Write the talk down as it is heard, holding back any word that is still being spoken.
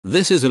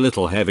This is a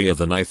little heavier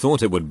than I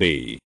thought it would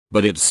be,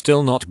 but it's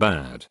still not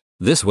bad.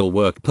 This will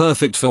work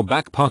perfect for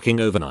backpacking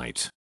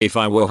overnight. If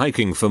I were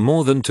hiking for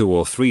more than 2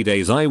 or 3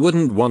 days I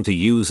wouldn't want to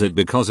use it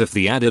because of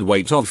the added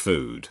weight of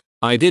food.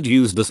 I did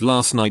use this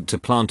last night to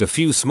plant a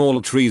few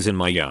small trees in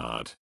my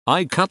yard.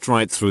 I cut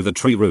right through the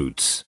tree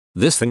roots.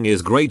 This thing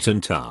is great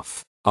and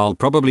tough. I'll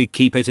probably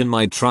keep it in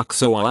my truck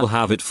so I'll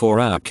have it for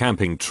our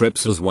camping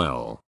trips as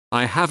well.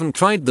 I haven't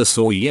tried the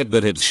saw yet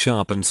but it's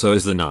sharp and so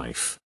is the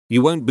knife.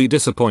 You won't be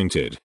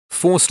disappointed.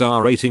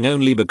 4-star rating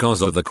only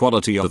because of the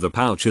quality of the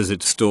pouches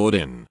it's stored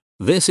in.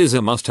 This is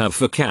a must-have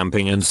for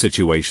camping and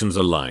situations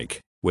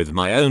alike, with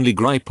my only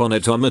gripe on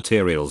it are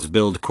materials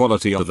build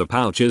quality of the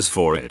pouches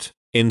for it.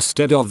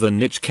 Instead of the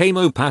niche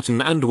camo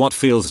pattern and what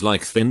feels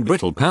like thin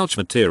brittle pouch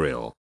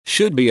material,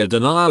 should be a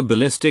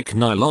deniabilistic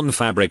nylon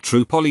fabric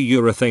true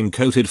polyurethane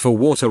coated for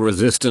water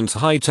resistance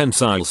high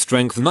tensile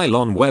strength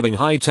nylon webbing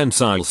high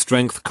tensile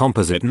strength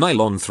composite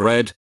nylon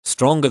thread,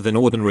 stronger than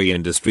ordinary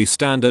industry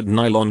standard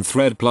nylon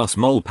thread plus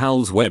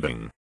Molpals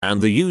webbing,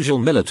 and the usual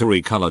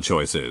military color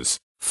choices.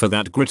 For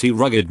that gritty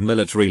rugged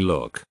military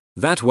look.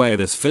 That way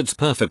this fits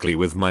perfectly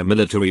with my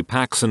military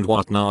packs and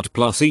whatnot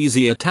plus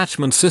easy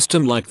attachment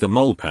system like the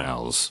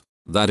Molpals.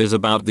 That is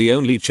about the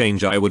only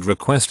change I would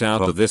request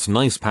out of this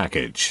nice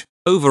package.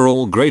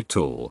 Overall great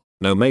tool,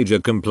 no major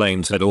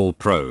complaints at all.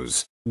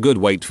 Pros. Good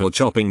weight for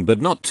chopping but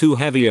not too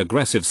heavy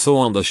aggressive saw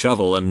on the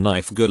shovel and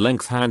knife good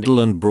length handle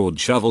and broad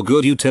shovel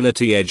good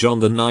utility edge on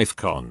the knife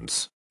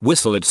cons.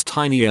 Whistle it's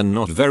tiny and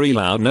not very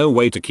loud no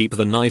way to keep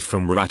the knife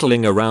from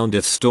rattling around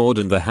if stored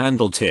in the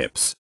handle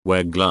tips.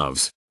 Wear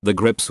gloves, the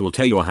grips will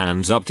tear your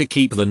hands up to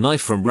keep the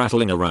knife from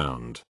rattling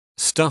around.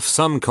 Stuff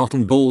some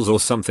cotton balls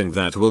or something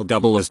that will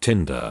double as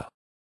tinder.